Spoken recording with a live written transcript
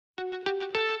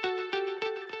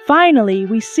Finally,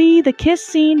 we see the kiss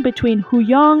scene between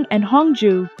Hooyeong and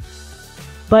Hongjoo.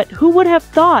 But who would have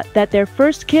thought that their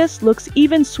first kiss looks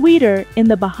even sweeter in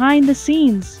the behind the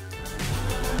scenes?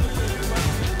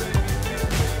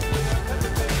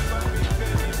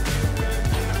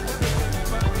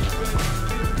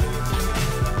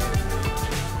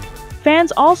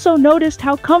 Fans also noticed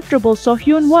how comfortable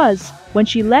Sohyun was when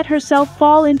she let herself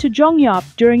fall into Jonghyeop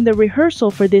during the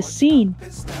rehearsal for this scene.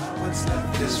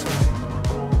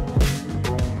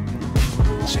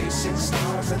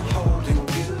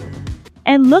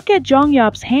 And look at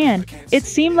Jonghyeop's hand. It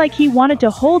seemed like he wanted to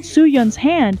hold Sohyun's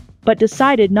hand, but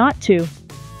decided not to.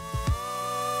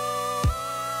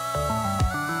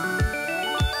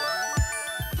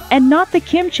 And not the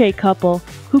Kimchi couple,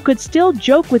 who could still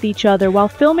joke with each other while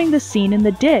filming the scene in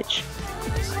the ditch.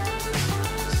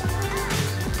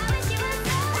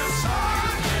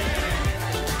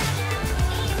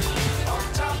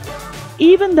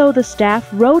 Even though the staff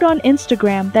wrote on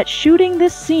Instagram that shooting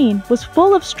this scene was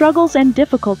full of struggles and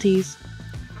difficulties,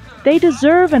 they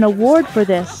deserve an award for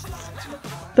this.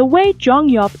 The way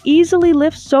Jonghyeop easily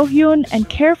lifts Sohyun and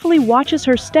carefully watches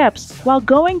her steps while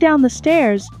going down the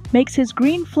stairs makes his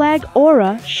green flag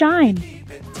aura shine.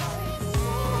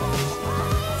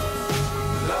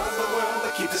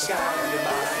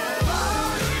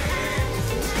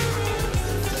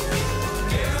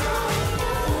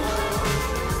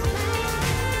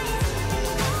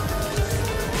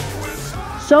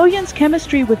 Sohyun's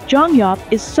chemistry with Jonghyeop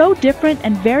is so different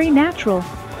and very natural.